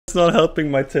It's not helping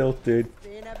my tilt, dude.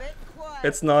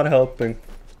 It's not helping.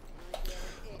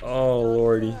 Oh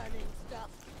lordy.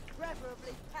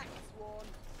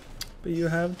 But you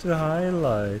have to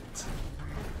highlight.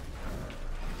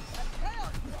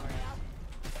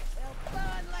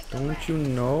 Don't you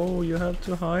know you have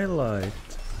to highlight?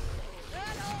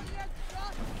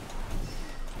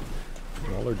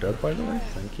 All are dead, by the way.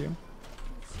 Thank you.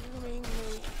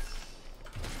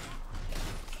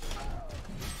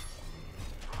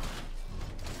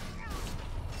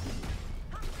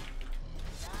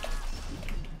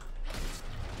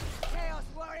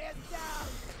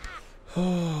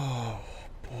 Oh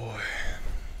boy.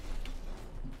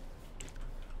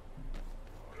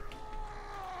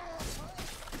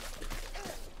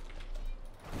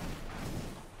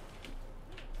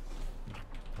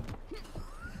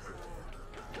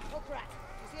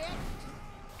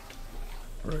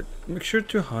 Alright, make sure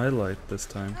to highlight this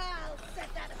time.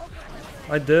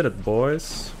 I did it,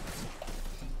 boys.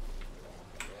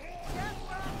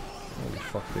 Holy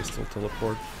fuck, they still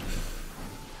teleport.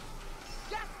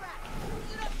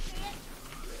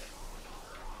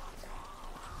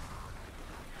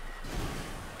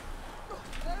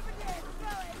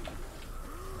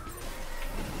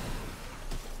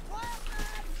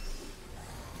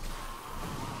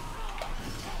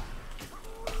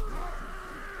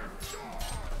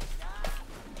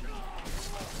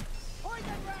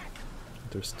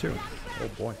 There's two. Oh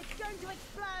boy.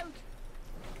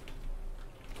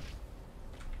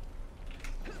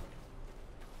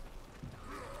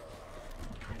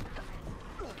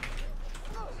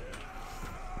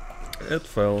 It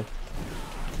fell.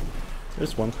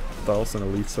 There's 1,000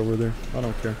 elites over there. I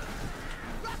don't care.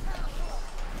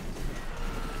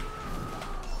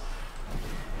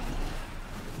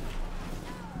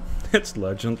 It's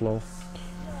legend, lol.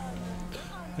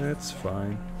 It's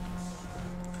fine.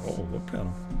 Oh, look at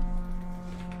him.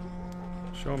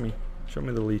 Show me. Show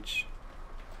me the leech.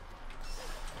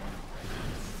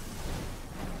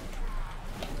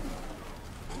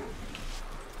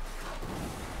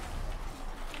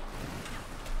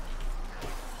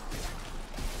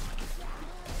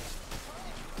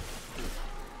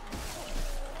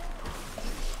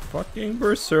 Fucking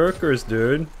berserkers,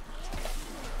 dude.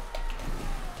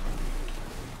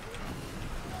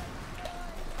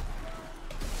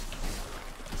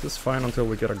 This is fine until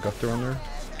we get a gutter on there.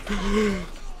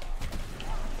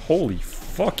 Holy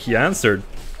fuck, he answered.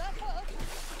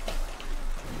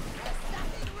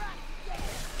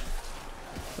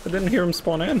 I didn't hear him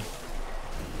spawn in.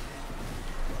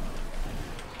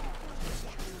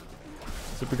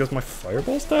 Is it because my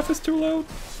fireball staff is too loud?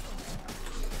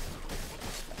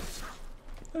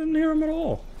 I didn't hear him at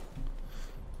all.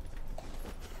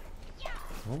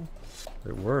 Oh,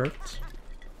 it worked.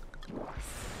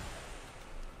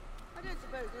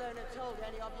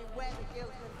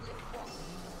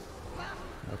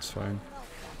 That's fine.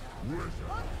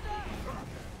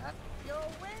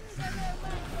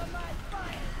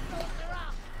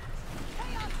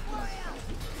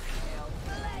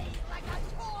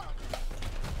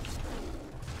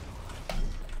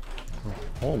 Oh,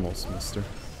 almost missed her.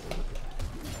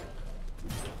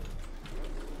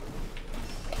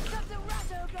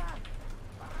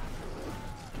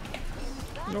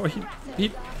 No,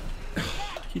 he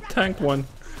tanked one.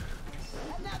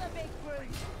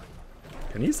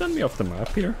 Can he send me off the map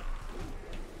here?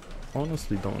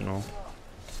 Honestly, don't know.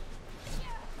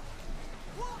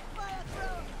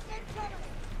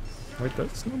 Wait,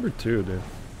 that's number 2, dude.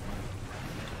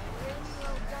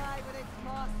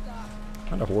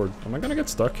 Kinda horde. Am I gonna get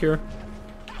stuck here?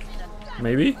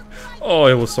 Maybe? Oh,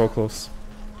 it was so close.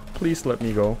 Please let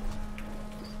me go.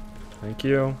 Thank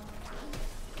you.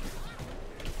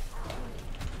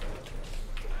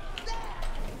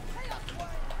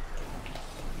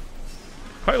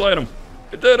 Highlight him!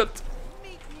 I did it!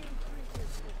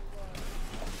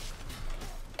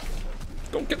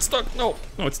 Don't get stuck! No!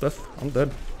 No, it's death. I'm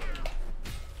dead.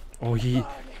 Oh, he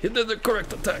did the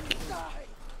correct attack.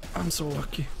 I'm so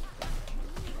lucky.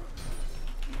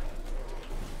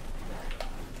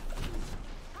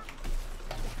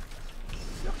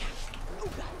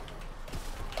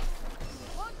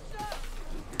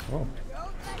 Oh.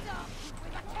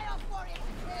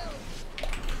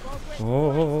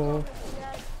 Oh.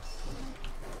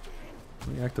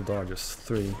 The active dodge is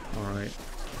 3. Alright,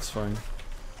 that's fine.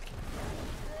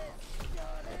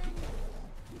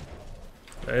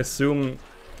 I assume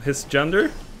his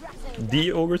gender?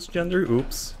 The ogre's gender?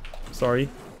 Oops. Sorry.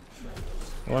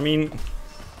 Well, I mean,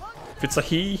 if it's a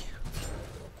he,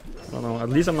 I don't know. At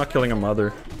least I'm not killing a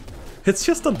mother. It's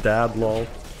just a dad, lol.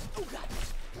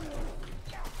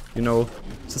 You know,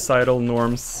 societal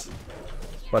norms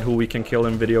about who we can kill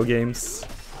in video games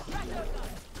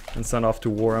and send off to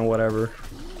war and whatever.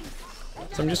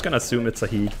 So I'm just gonna assume it's a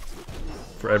he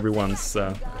for everyone's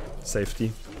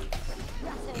safety.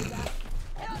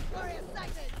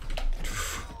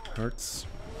 Hurts.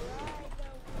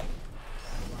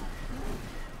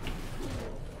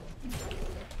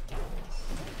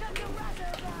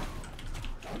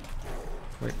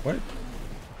 Wait, what?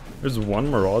 There's one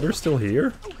Marauder still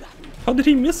here? How did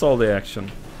he miss all the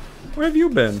action? Where have you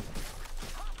been?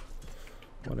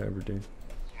 Whatever, dude.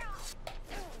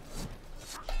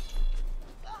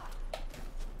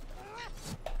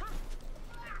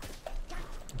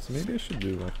 So maybe I should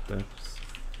do like this.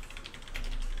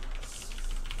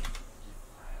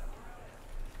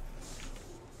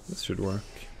 This should work.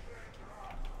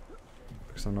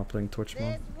 Because I'm not playing Twitch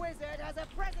mode.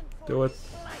 Do it.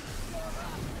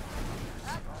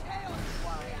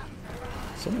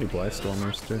 So many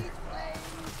Blightstormers too.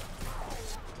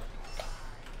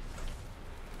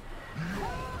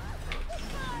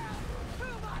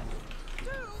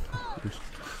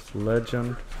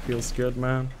 Legend feels good,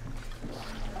 man.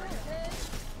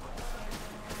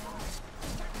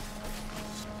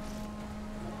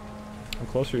 How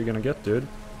close are you gonna get, dude?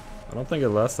 I don't think it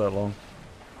lasts that long.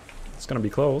 It's gonna be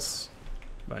close,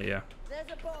 but yeah.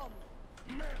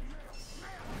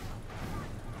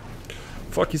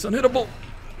 Fuck, he's unhittable!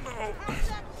 No!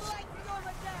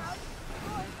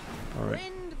 Alright.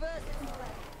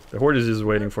 The horde is just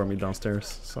waiting for me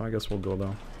downstairs, so I guess we'll go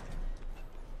down.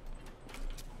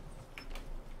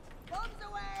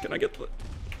 Can I get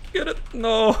it?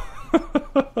 No!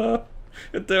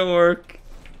 It didn't work.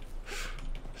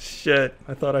 Shit,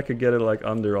 I thought I could get it like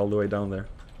under all the way down there.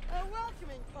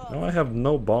 Now I have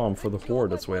no bomb for the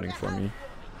horde that's waiting for me.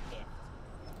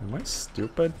 Am I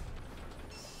stupid?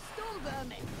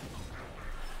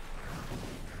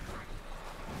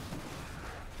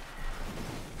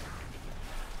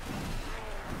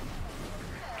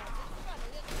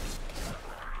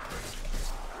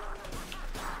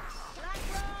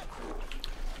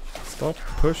 Stop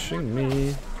pushing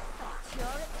me.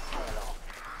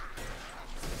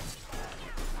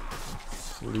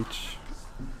 Leech.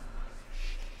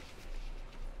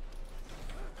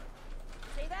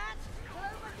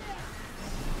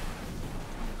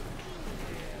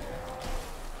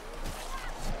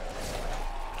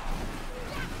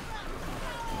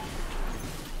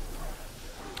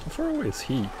 How far away is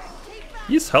he?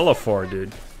 He's hella far,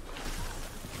 dude.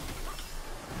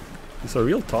 He's a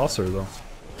real tosser, though.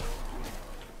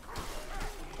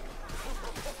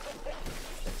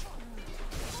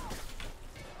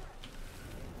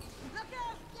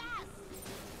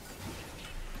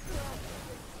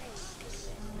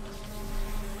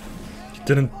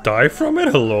 Didn't die from it?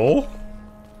 Hello?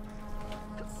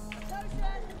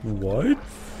 What?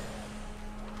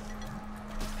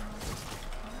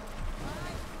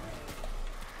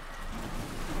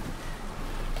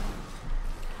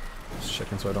 Just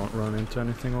checking so I don't run into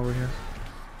anything over here.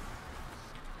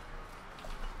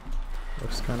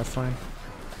 Looks kind of fine.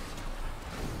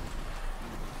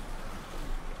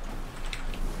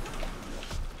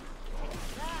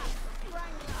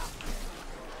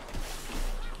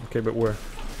 Okay, but where?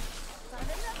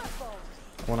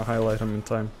 I want to highlight him in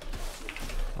time.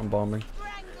 I'm bombing.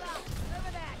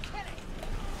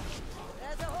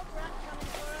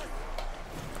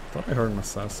 Thought I heard an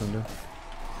assassin, dude.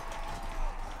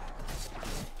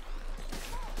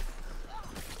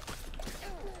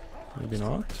 Maybe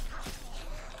not.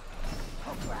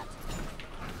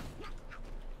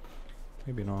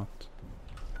 Maybe not.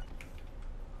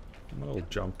 I'm a little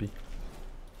jumpy.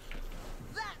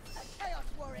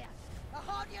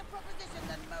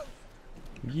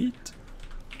 Yeet.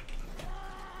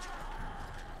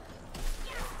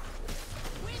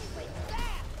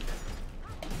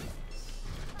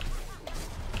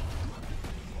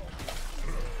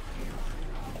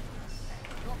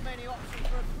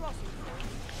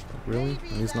 Really? And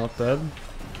he's not dead?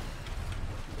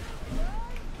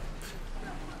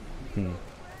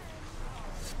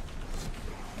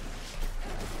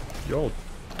 Yo,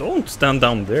 don't stand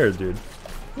down there, dude.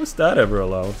 Who's that ever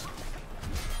allowed?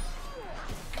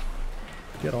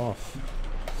 Get off.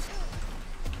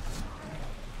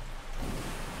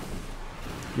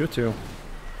 You too.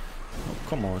 Oh,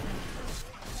 come on.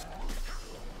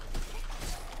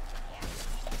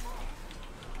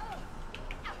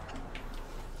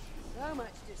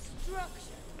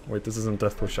 Wait, this isn't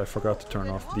Death Wish. I forgot to turn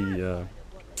off the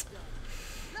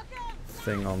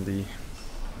thing on the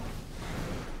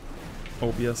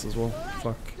OBS as well.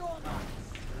 Fuck.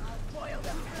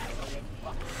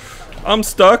 I'm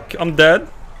stuck. I'm dead.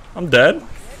 I'm dead.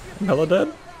 I'm hella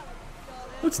dead.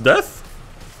 It's death.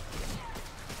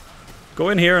 Go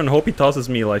in here and hope he tosses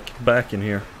me like back in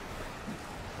here.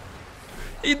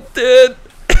 He did!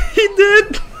 He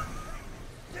did!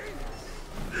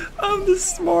 I'm the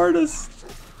smartest.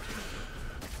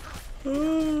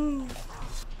 Oh,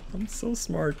 I'm so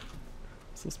smart.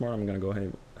 So smart, I'm gonna go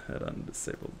ahead and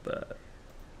disable that.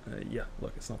 Yeah,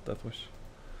 look, it's not Death Wish.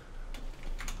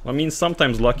 I mean,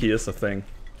 sometimes lucky is a thing.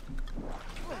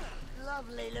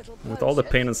 With all the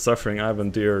pain and suffering I've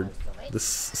endured this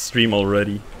stream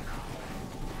already,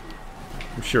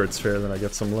 I'm sure it's fair that I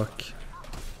get some luck.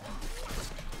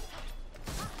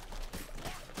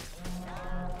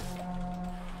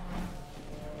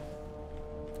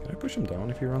 Can I push him down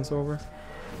if he runs over?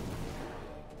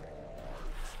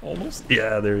 Almost?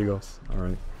 Yeah, there he goes.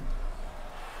 Alright.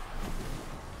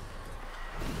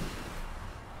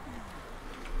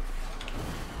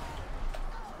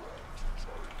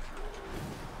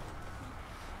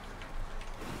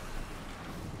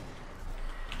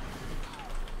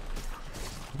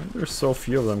 There's so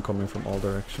few of them coming from all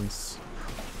directions.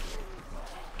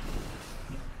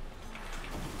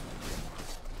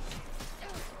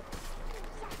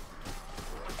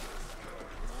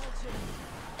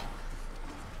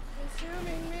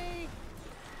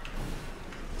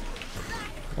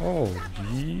 Oh,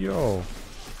 yo.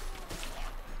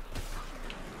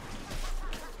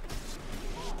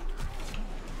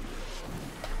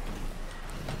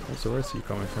 Also, where's he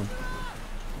coming from?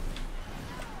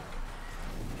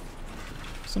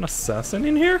 There's an assassin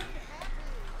in here?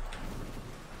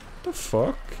 What the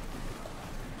fuck?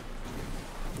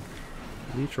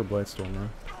 Leech or Blightstorm, right?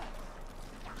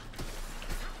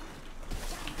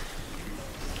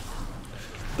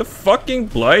 The fucking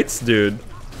Blights, dude!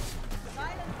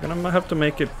 I'm gonna have to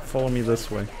make it follow me this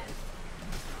way.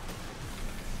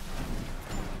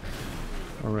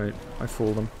 Alright, I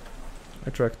fooled him. I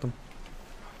tracked him.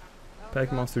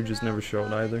 Pack monster just never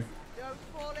showed either.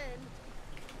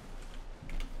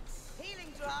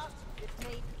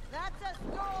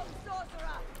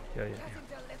 Yeah, yeah, yeah.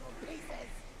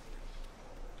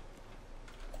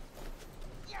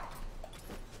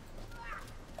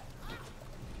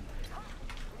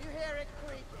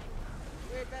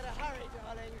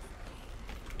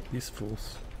 These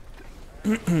fools.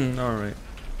 Alright.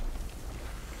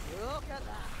 Look at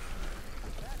that.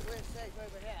 We're safe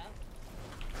over here.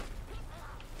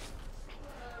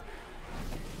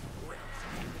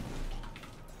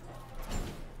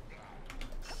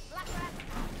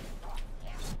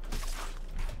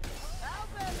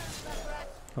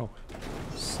 Oh,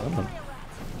 7.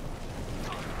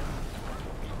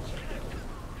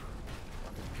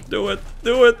 Do it!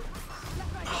 Do it!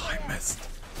 Oh, I missed.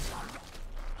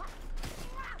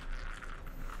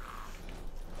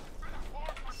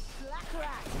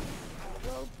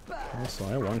 Also,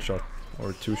 I one-shot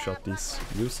or two-shot these.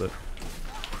 Use it.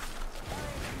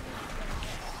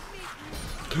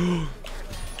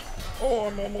 Oh,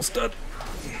 I'm almost dead.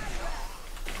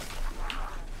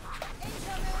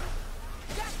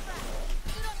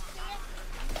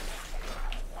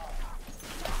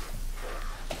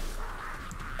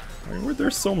 Why were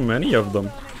there so many of them?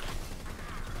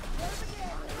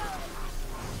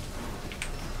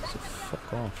 So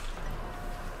fuck off.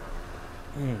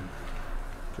 Okay,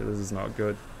 this is not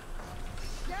good.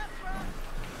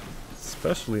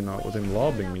 Especially not with him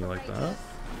lobbing me like that.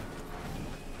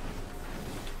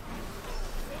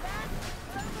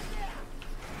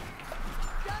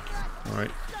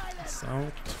 Alright, it's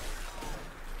out.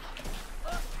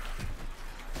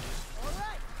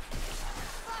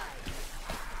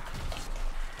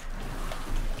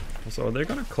 So are they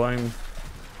gonna climb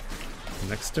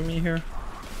next to me here?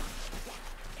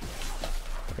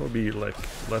 That would be like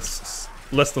less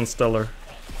than stellar.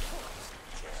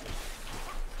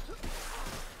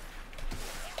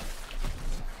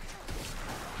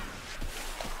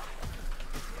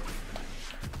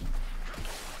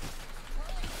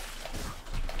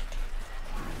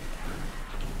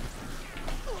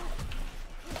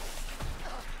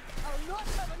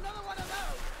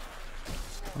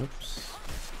 Oops.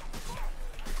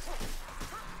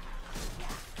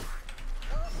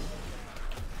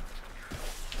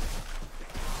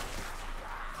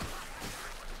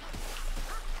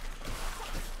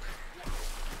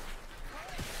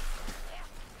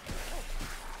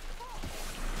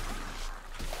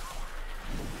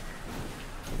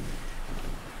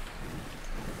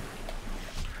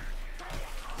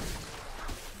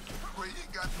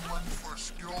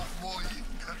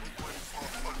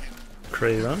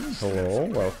 Craven, hello,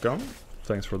 welcome.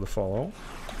 Thanks for the follow.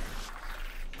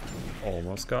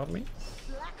 Almost got me.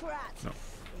 No,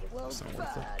 it's not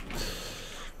worth it.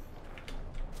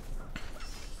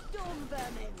 Storm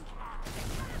vermin.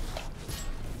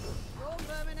 Storm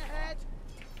vermin ahead.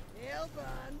 He'll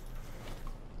burn.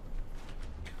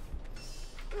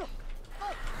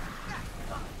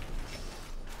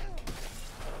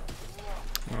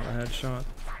 Oh, a headshot.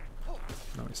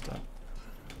 No, he's dead.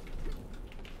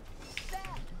 There,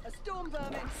 a storm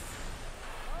vermin.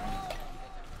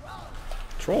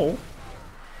 Troll?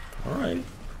 Alright.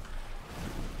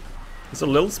 It's a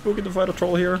little spooky to fight a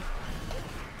troll here.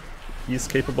 He's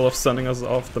capable of sending us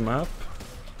off the map.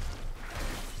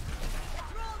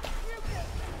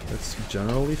 It's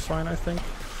generally fine, I think.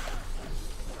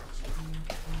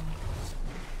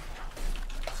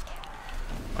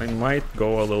 I might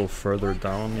go a little further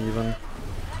down even.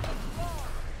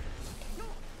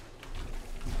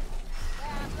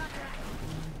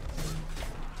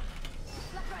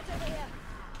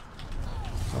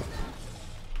 Oh.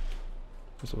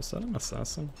 So was that an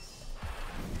assassin?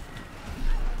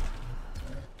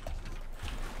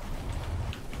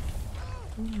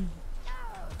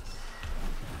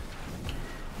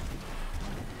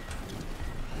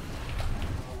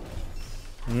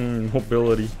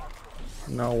 Mobility.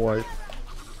 Now what? Your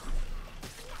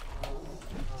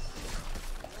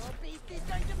beast is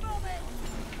going to vomit.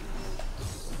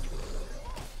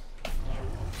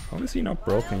 How is he not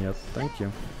broken yet? Thank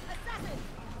you.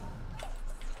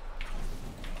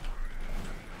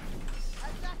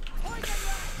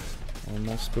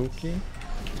 Almost spooky.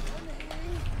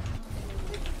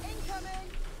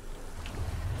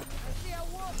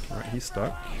 Alright, he's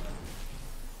stuck.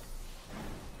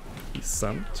 He's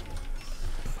sent.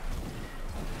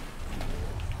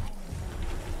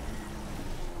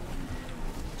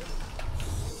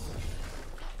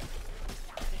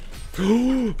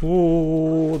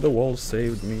 Oh, the wall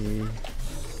saved me.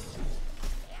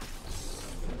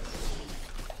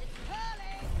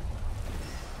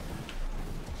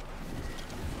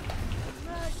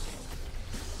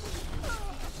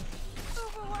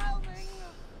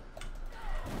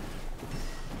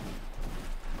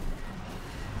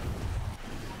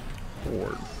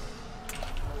 Horde.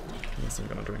 I guess I'm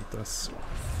gonna drink this.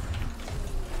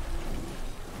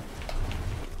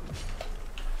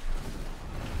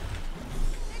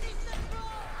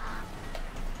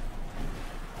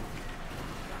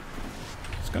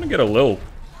 It's gonna get a little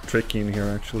tricky in here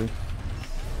actually.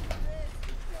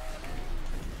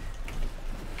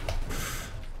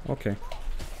 Okay.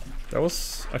 That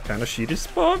was a kind of shitty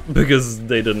spot because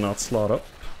they did not slot up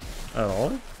at all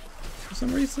for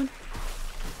some reason.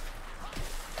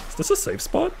 Is this a safe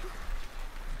spot?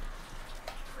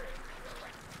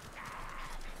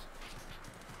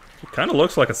 It kind of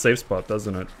looks like a safe spot,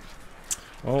 doesn't it?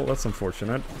 Oh, that's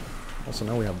unfortunate. Also,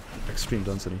 now we have extreme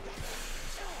density.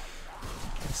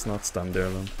 Let's not stand there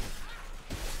then.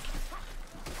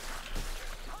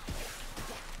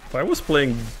 If I was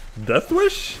playing Death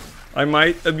Wish, I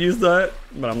might abuse that,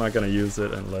 but I'm not gonna use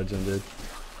it, and Legend did.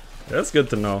 That's good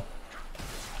to know.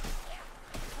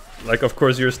 Like, of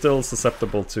course, you're still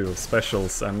susceptible to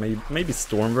specials, and maybe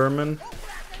Storm Vermin,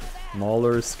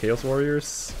 Maulers, Chaos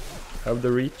Warriors have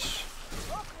the reach.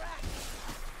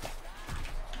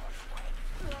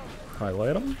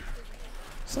 Highlight them,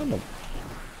 send them.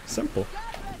 Simple.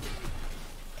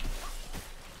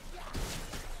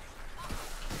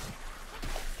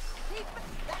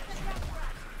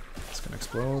 It's gonna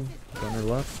explode. Gunner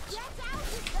left.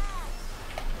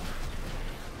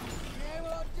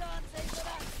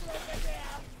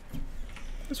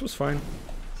 This was fine.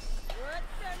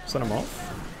 Send him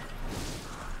off.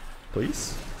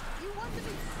 Please.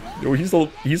 Yo,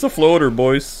 he's a floater,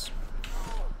 boys.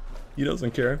 He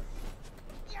doesn't care.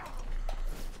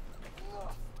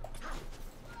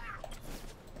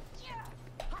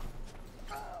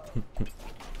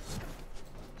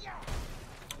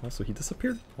 Also, he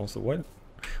disappeared. Also,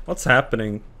 what's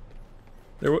happening?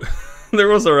 There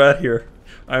was a rat here.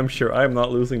 I'm sure. I'm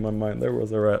not losing my mind. There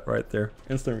was a rat right there.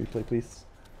 Instant replay, please.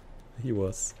 He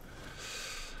was.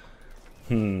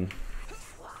 Okay.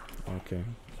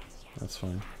 That's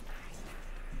fine.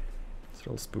 It's a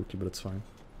little spooky, but it's fine.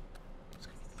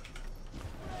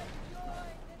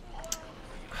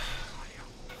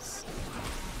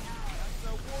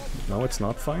 No, it's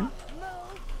not fine.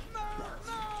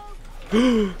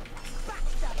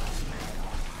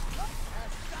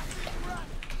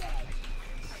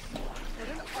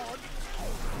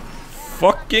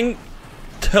 Fucking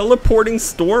teleporting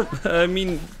storm. I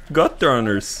mean, gut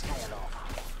runners.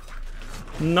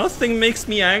 Nothing makes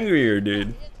me angrier,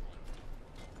 dude.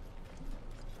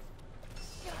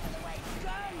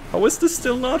 How is this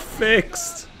still not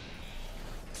fixed?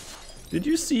 Did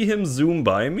you see him zoom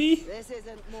by me? This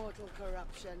isn't mortal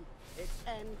corruption. It's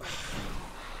endless.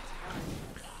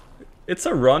 It's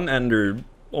a run ender,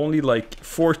 only like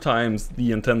 4 times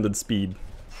the intended speed.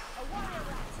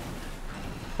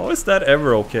 How is that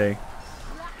ever okay?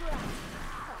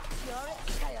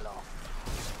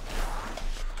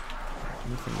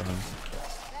 Anything behind?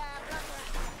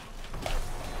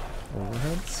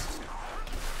 Overheads?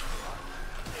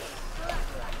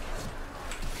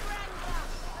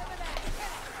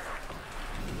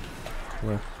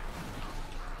 Where?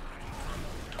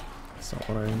 That's not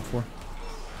what I aim for.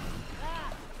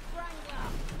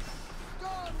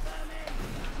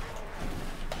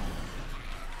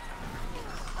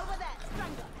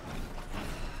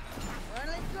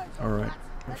 Alright,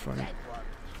 we're fine.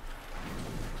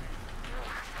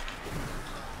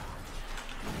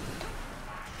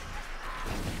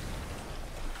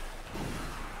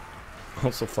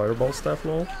 Also fireball staff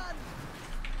lol.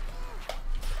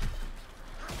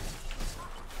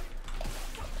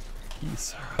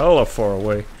 He's hella far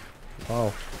away. Wow.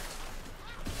 I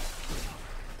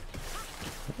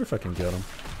wonder if I can get him.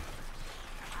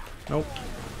 Nope.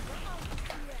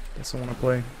 Guess I wanna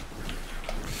play.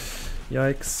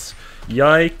 Yikes.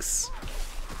 Yikes!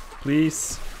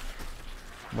 Please.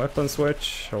 Weapon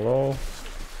switch. Hello.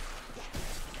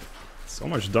 So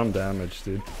much dumb damage,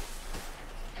 dude.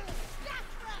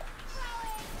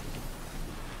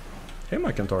 Him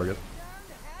I can target.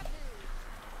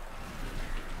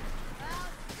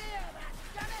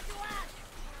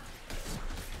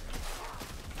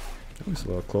 That was a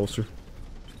little closer.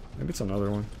 Maybe it's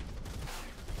another one.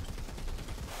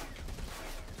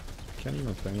 Can't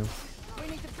even ping him.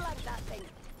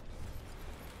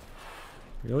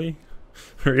 Really?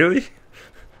 Really?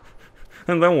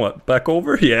 And then what? Back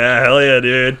over? Yeah, hell yeah,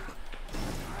 dude.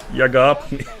 You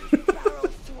got me.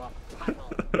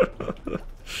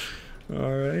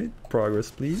 Alright,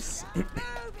 progress please.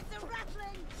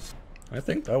 I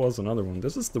think that was another one.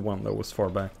 This is the one that was far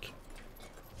back.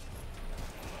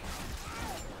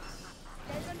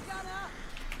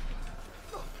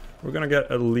 We're gonna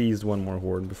get at least one more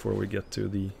horde before we get to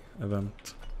the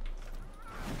event.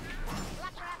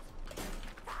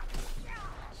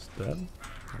 It's dead.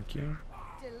 Thank you.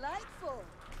 Delightful.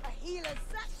 A healer's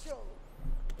satchel.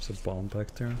 There's a bomb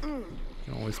back there. You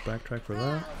can always backtrack for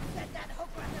that. Set that hook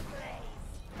right ablaze.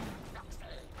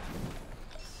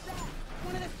 There,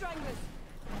 one of the stranglers.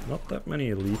 Not that many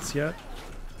elites yet,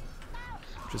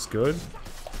 which is good.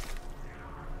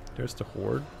 There's the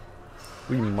horde.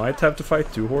 We might have to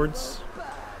fight 2 hordes.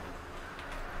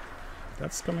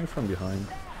 That's coming from behind.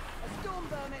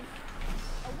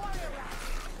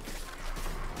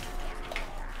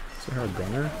 So here a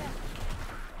gunner.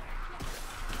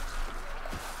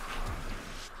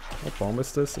 What bomb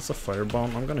is this? It's a fire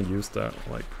bomb. I'm gonna use that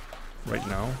like right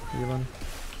now even.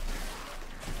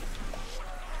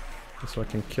 So I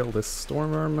can kill this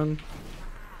storm vermin.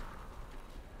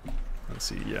 Let's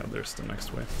see, yeah, there's the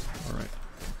next wave. Alright.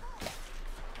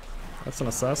 That's an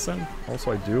assassin.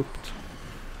 Also I duped.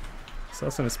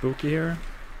 Assassin is spooky here.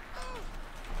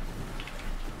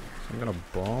 So I'm gonna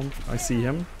bomb. I see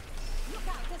him.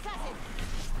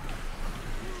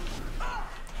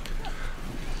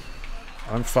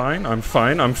 I'm fine, I'm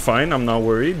fine, I'm fine, I'm not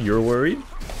worried. You're worried.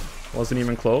 Wasn't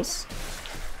even close.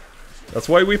 That's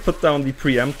why we put down the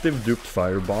preemptive duped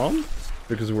firebomb.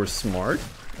 Because we're smart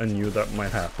and knew that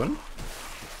might happen.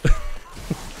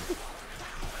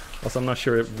 Also, I'm not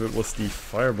sure if it was the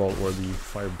fireball or the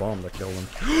firebomb that killed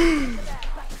him.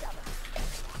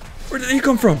 Where did he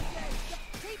come from?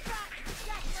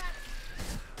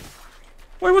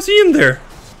 Why was he in there?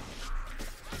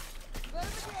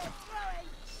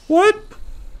 What?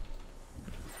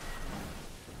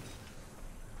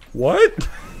 What?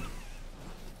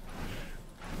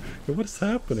 What is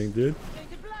happening, dude?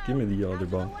 Give me the other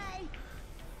bomb.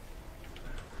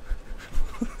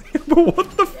 But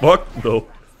what the fuck, though?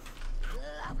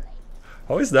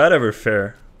 How is that ever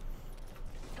fair?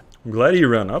 I'm glad he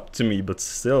ran up to me, but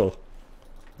still.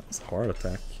 That was a heart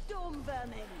attack.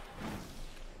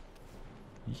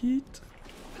 Yeet.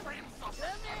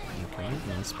 Okay,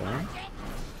 nice spawn.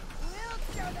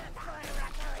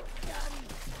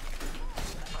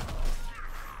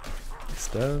 It's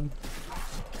dead.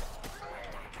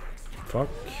 Fuck.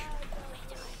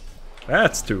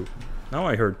 That's 2. Now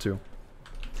I heard 2.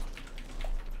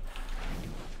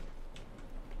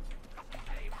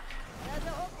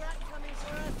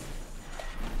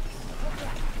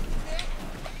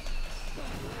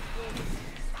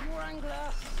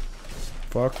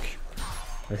 Fuck.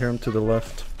 I hear him to the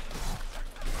left.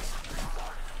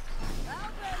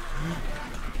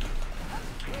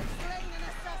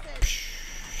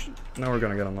 Now we're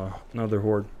gonna get on another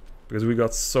horde. Because we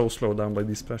got so slowed down by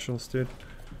these specials, dude.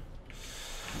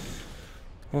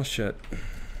 Oh shit.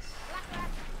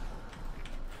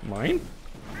 Mine?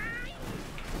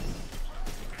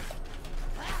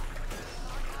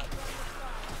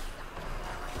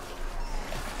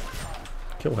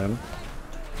 Kill him.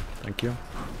 Thank you.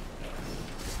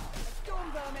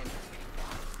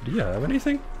 Do you have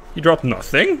anything? He dropped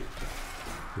nothing?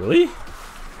 Really?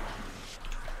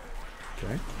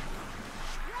 Okay.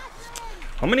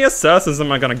 How many assassins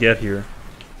am I gonna get here?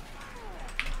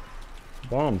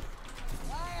 Bomb.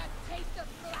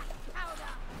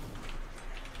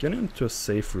 Get into a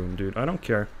safe room, dude. I don't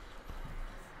care.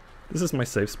 This is my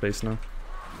safe space now.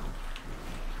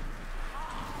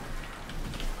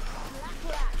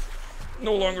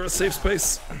 No longer a safe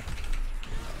space.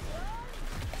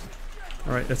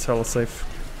 Alright, it's hella safe.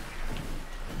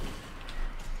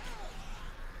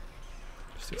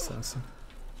 Just the assassin.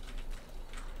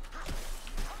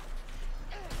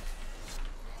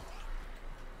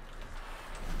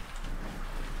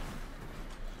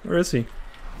 Where is he?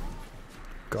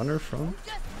 Gunner front?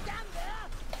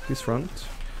 He's front.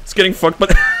 It's getting fucked,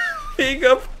 but he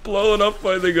got blown up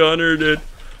by the gunner, dude.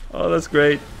 Oh, that's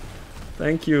great.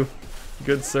 Thank you,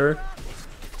 good sir.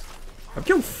 I've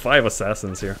killed 5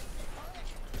 assassins here.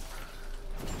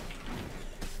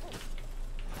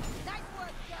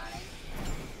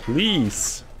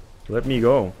 Please, let me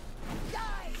go.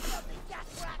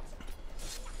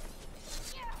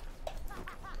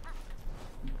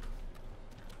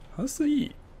 How's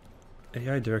the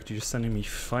AI director just sending me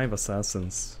 5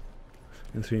 assassins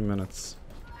in 3 minutes?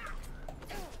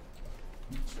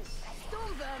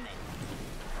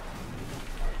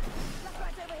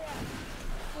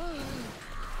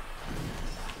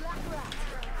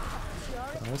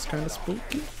 That was kind of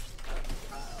spooky.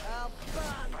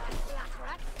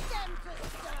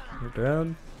 You're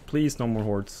dead. Please, no more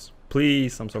hordes.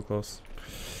 Please, I'm so close.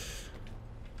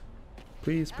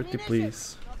 Please, pretty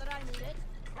please.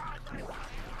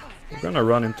 We're gonna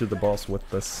run into the boss with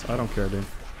this. I don't care, dude.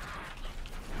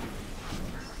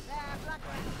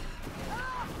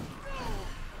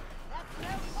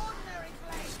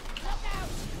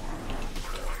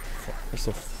 What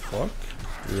the fuck?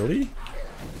 Really?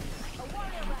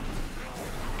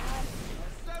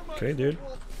 Okay, dude.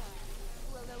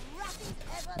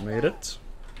 Made it.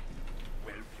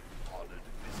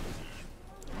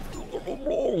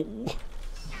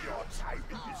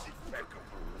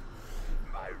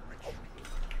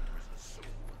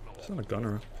 It's not a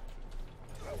gunner.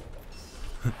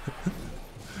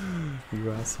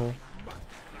 You asshole.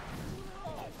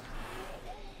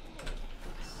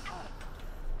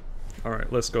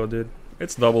 Alright, let's go, dude.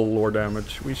 It's double lore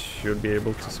damage. We should be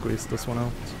able to squeeze this one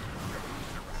out.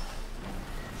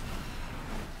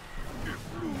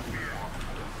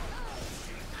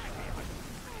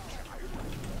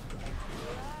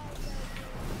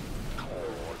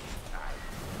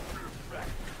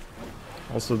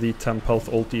 Also, the temp health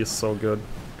ulti is so good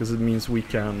because it means we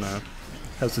can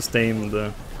have sustained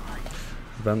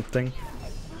venting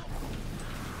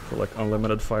for like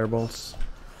unlimited fireballs.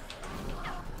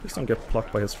 Please don't get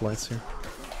plucked by his flies here.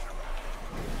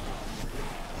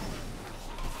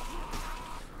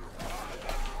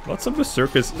 Lots of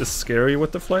Berserkers is scary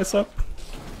with the flies up.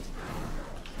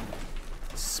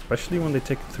 Especially when they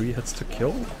take 3 hits to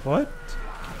kill. What?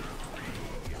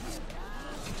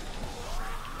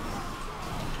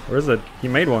 Where is it? He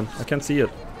made one. I can't see it.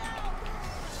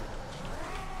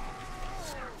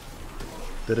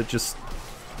 Did it just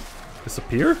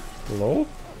disappear? Hello?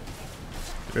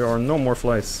 There are no more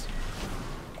flies.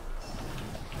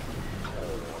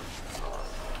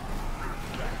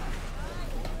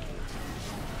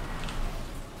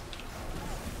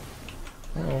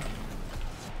 Oh.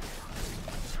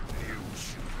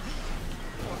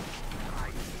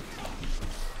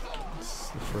 It's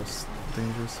the first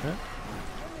dangerous hit.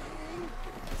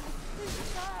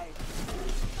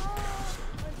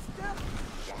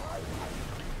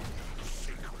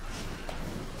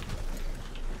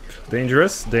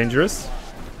 Dangerous, dangerous.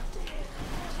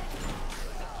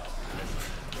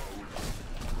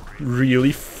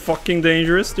 Really fucking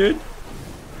dangerous, dude.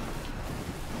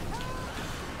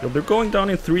 Yo, they're going down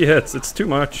in 3 hits. It's too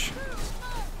much.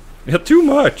 Yeah, too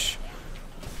much.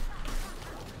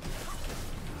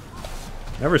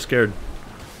 Never scared.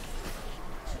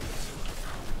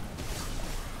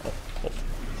 Oh.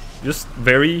 Just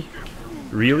very,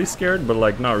 really scared, but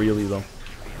like not really though.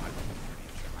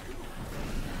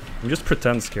 I'm just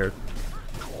pretend scared.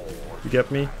 You get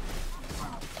me?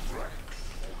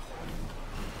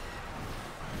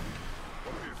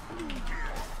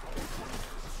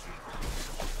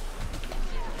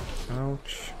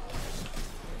 Ouch.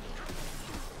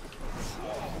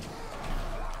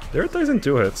 There it dies in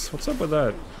 2 hits. What's up with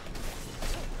that?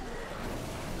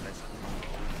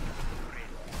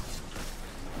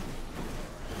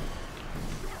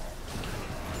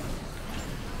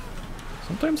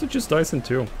 Sometimes it just dies in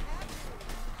 2.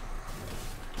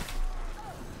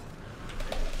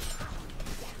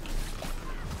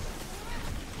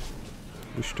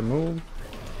 Wish to move.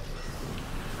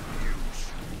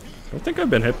 I don't think I've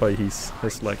been hit by his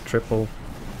like triple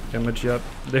image yet.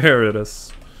 There it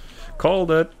is.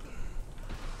 Called it.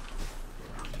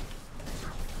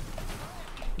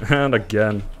 And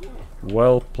again.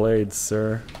 Well played,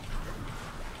 sir.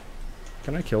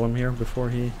 Can I kill him here before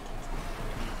he...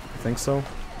 I think so.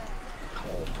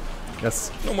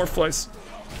 Yes, no more flies.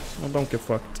 Well, don't get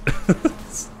fucked.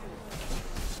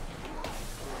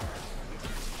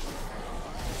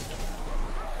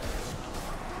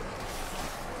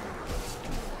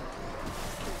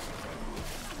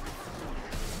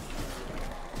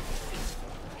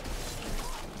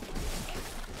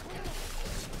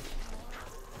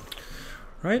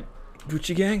 Right?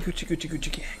 Gucci gang, Gucci, Gucci,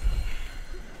 Gucci gang.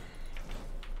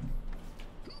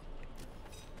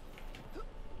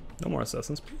 No more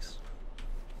assassins, please.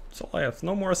 That's all I have.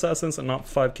 No more assassins and not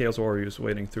 5 Chaos Warriors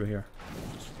waiting through here.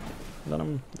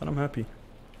 Then I'm happy.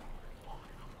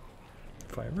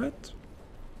 Fire it.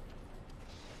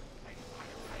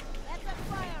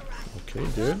 Okay,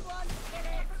 dude.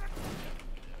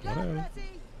 Whatever.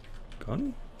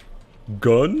 Gun?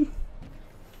 Gun?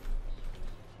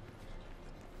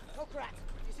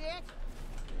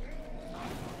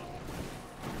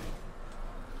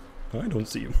 I don't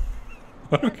see him.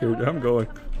 I don't care, I'm going.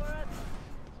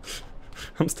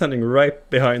 I'm standing right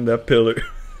behind that pillar.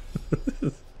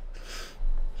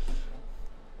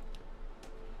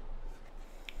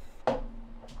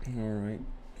 Alright.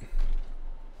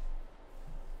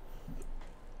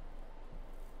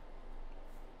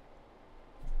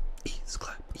 Ease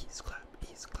clap, ease clap,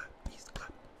 ease clap, ease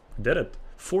clap. Did it.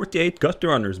 48 gut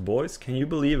runners, boys. Can you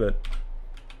believe it?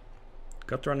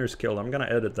 Gut runners killed. I'm gonna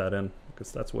edit that in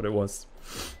because that's what it was.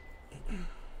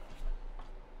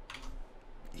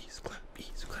 Ease clap.